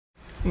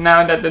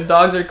Now that the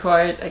dogs are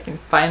quiet, I can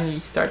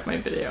finally start my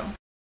video.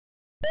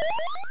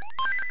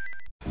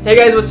 Hey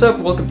guys, what's up?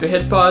 Welcome to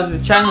Hit Pause,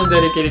 the channel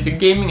dedicated to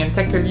gaming and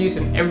tech reviews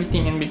and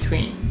everything in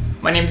between.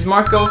 My name is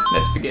Marco,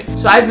 let's begin.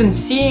 So I've been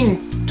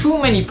seeing too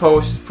many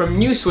posts from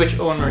new Switch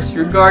owners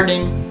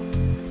regarding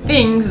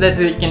things that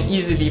they can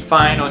easily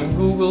find on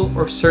Google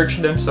or search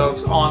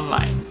themselves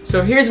online.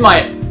 So here's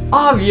my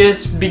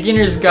obvious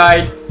beginner's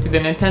guide to the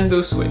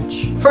Nintendo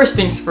Switch. First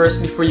things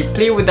first, before you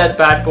play with that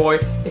bad boy,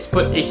 is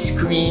put a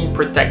screen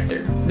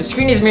protector. The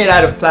screen is made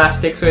out of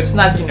plastic, so it's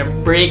not gonna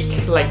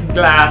break like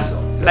glass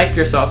like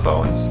your cell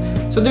phones.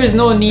 So there's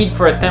no need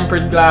for a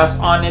tempered glass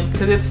on it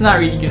because it's not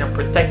really gonna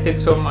protect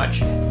it so much.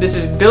 This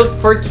is built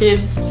for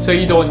kids, so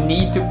you don't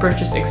need to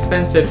purchase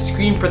expensive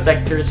screen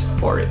protectors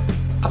for it.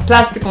 A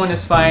plastic one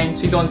is fine,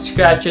 so you don't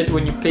scratch it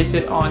when you place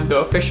it on the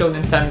official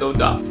Nintendo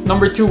dock.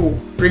 Number 2,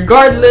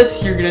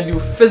 regardless you're gonna do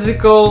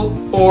physical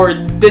or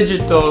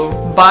digital,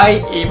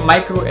 buy a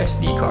micro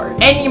SD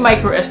card. Any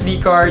micro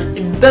SD card,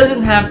 it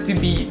doesn't have to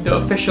be the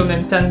official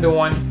Nintendo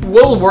one,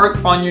 will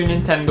work on your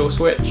Nintendo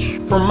Switch.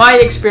 From my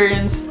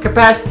experience,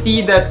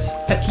 capacity that's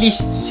at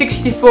least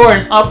 64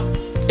 and up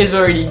is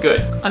already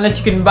good.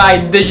 Unless you can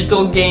buy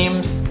digital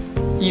games,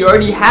 you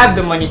already have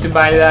the money to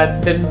buy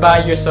that, then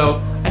buy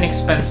yourself an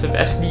expensive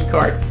SD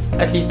card,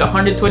 at least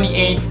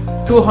 128,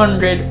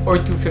 200 or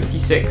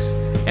 256,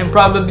 and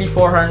probably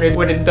 400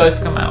 when it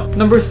does come out.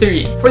 Number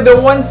 3, for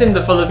the ones in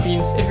the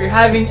Philippines, if you're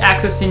having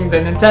accessing the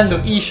Nintendo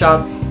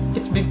eShop,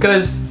 it's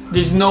because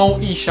there's no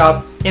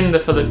eShop in the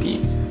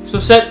Philippines. So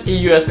set a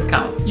US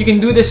account. You can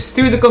do this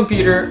through the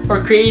computer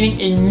or creating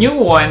a new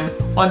one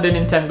on the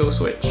Nintendo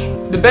Switch.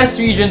 The best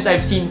regions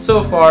I've seen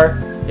so far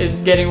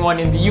is getting one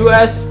in the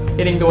US,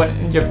 getting the one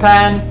in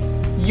Japan,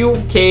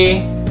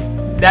 UK,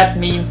 that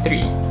main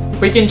 3.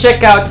 We can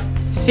check out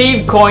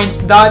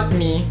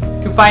savecoins.me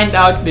to find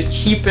out the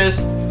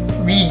cheapest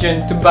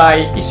region to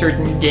buy a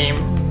certain game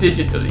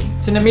digitally.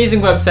 It's an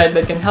amazing website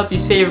that can help you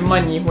save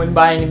money when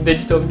buying a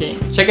digital game.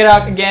 Check it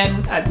out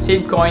again at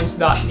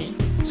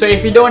savecoins.me. So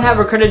if you don't have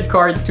a credit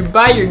card to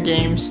buy your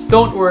games,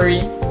 don't worry,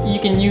 you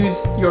can use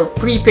your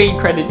prepaid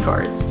credit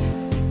cards.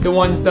 The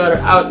ones that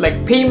are out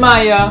like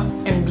PayMaya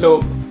and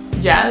Globe.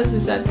 Jazz,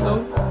 is that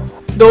Globe?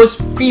 Those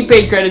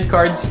prepaid credit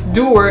cards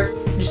do work.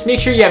 Just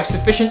make sure you have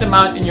sufficient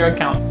amount in your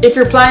account. If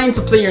you're planning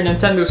to play your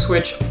Nintendo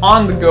Switch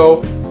on the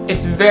go,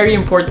 it's very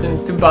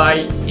important to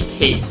buy a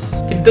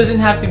case. It doesn't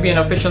have to be an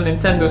official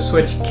Nintendo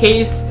Switch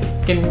case.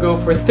 You can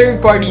go for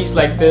third parties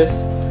like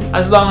this,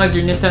 as long as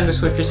your Nintendo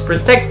Switch is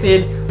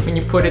protected when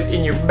you put it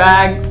in your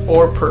bag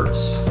or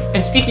purse.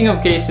 And speaking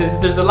of cases,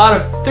 there's a lot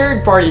of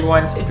third party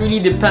ones. It really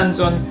depends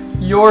on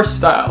your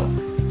style.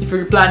 If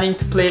you're planning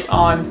to play it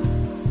on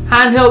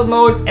handheld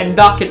mode and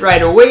dock it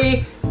right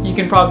away, you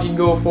can probably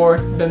go for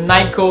the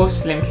Nyko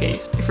Slim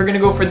case. If you're gonna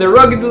go for the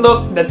rugged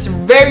look that's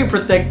very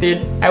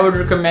protected, I would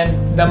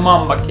recommend the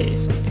Mamba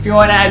case. If you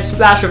want to add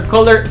splash of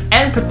color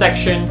and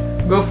protection,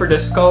 go for the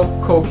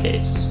Skullco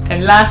case.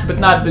 And last but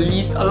not the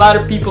least, a lot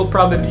of people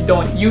probably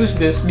don't use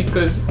this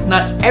because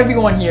not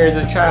everyone here is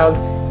a child.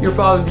 You're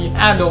probably an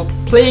adult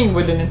playing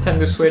with the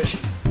Nintendo Switch,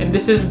 and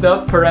this is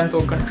the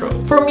parental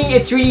control. For me,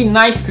 it's really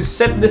nice to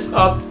set this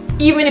up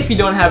even if you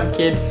don't have a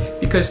kid,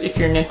 because if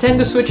your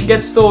Nintendo Switch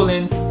gets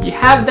stolen, you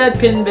have that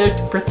pin there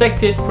to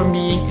protect it from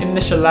being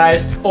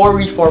initialized or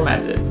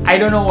reformatted. I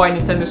don't know why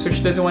Nintendo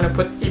Switch doesn't want to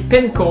put a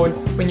pin code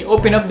when you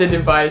open up the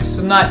device,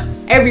 so not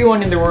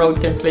everyone in the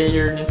world can play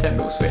your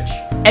Nintendo Switch.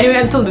 Anyway,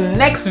 until the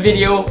next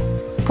video,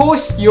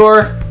 post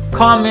your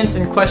comments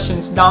and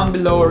questions down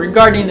below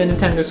regarding the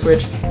Nintendo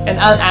Switch and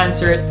I'll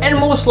answer it, and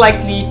most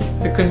likely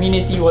the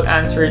community will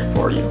answer it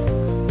for you.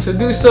 So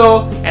do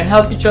so and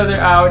help each other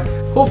out.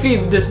 Hopefully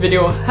this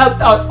video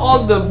helped out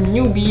all the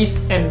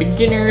newbies and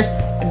beginners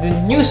and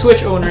the new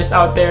Switch owners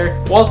out there.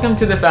 Welcome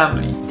to the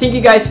family. Thank you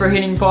guys for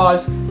hitting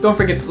pause. Don't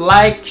forget to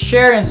like,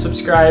 share, and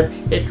subscribe.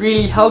 It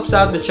really helps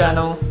out the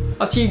channel.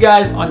 I'll see you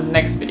guys on the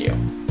next video.